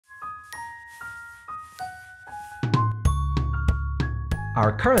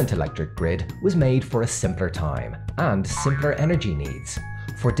Our current electric grid was made for a simpler time and simpler energy needs.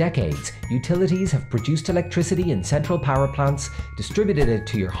 For decades, utilities have produced electricity in central power plants, distributed it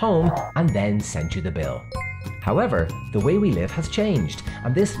to your home, and then sent you the bill. However, the way we live has changed,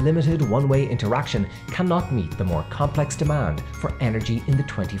 and this limited one-way interaction cannot meet the more complex demand for energy in the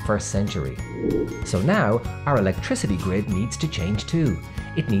 21st century. So now, our electricity grid needs to change too.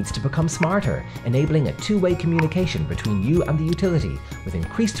 It needs to become smarter, enabling a two-way communication between you and the utility with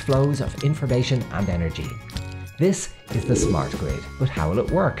increased flows of information and energy. This is the smart grid, but how will it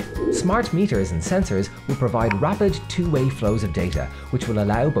work? Smart meters and sensors will provide rapid two-way flows of data, which will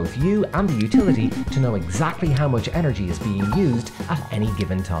allow both you and the utility to know exactly how much energy is being used at any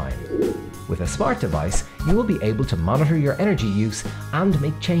given time. With a smart device, you will be able to monitor your energy use and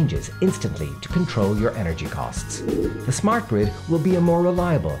make changes instantly to control your energy costs. The smart grid will be a more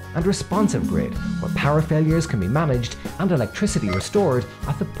reliable and responsive grid where power failures can be managed and electricity restored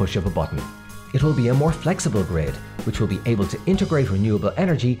at the push of a button. It will be a more flexible grid, which will be able to integrate renewable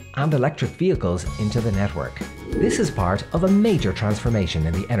energy and electric vehicles into the network. This is part of a major transformation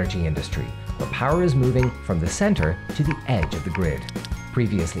in the energy industry, where power is moving from the center to the edge of the grid.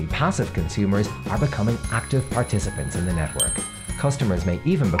 Previously passive consumers are becoming active participants in the network. Customers may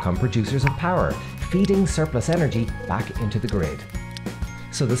even become producers of power, feeding surplus energy back into the grid.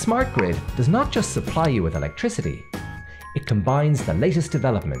 So the smart grid does not just supply you with electricity. It combines the latest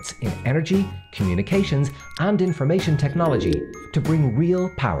developments in energy, communications, and information technology to bring real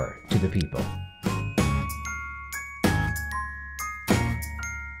power to the people.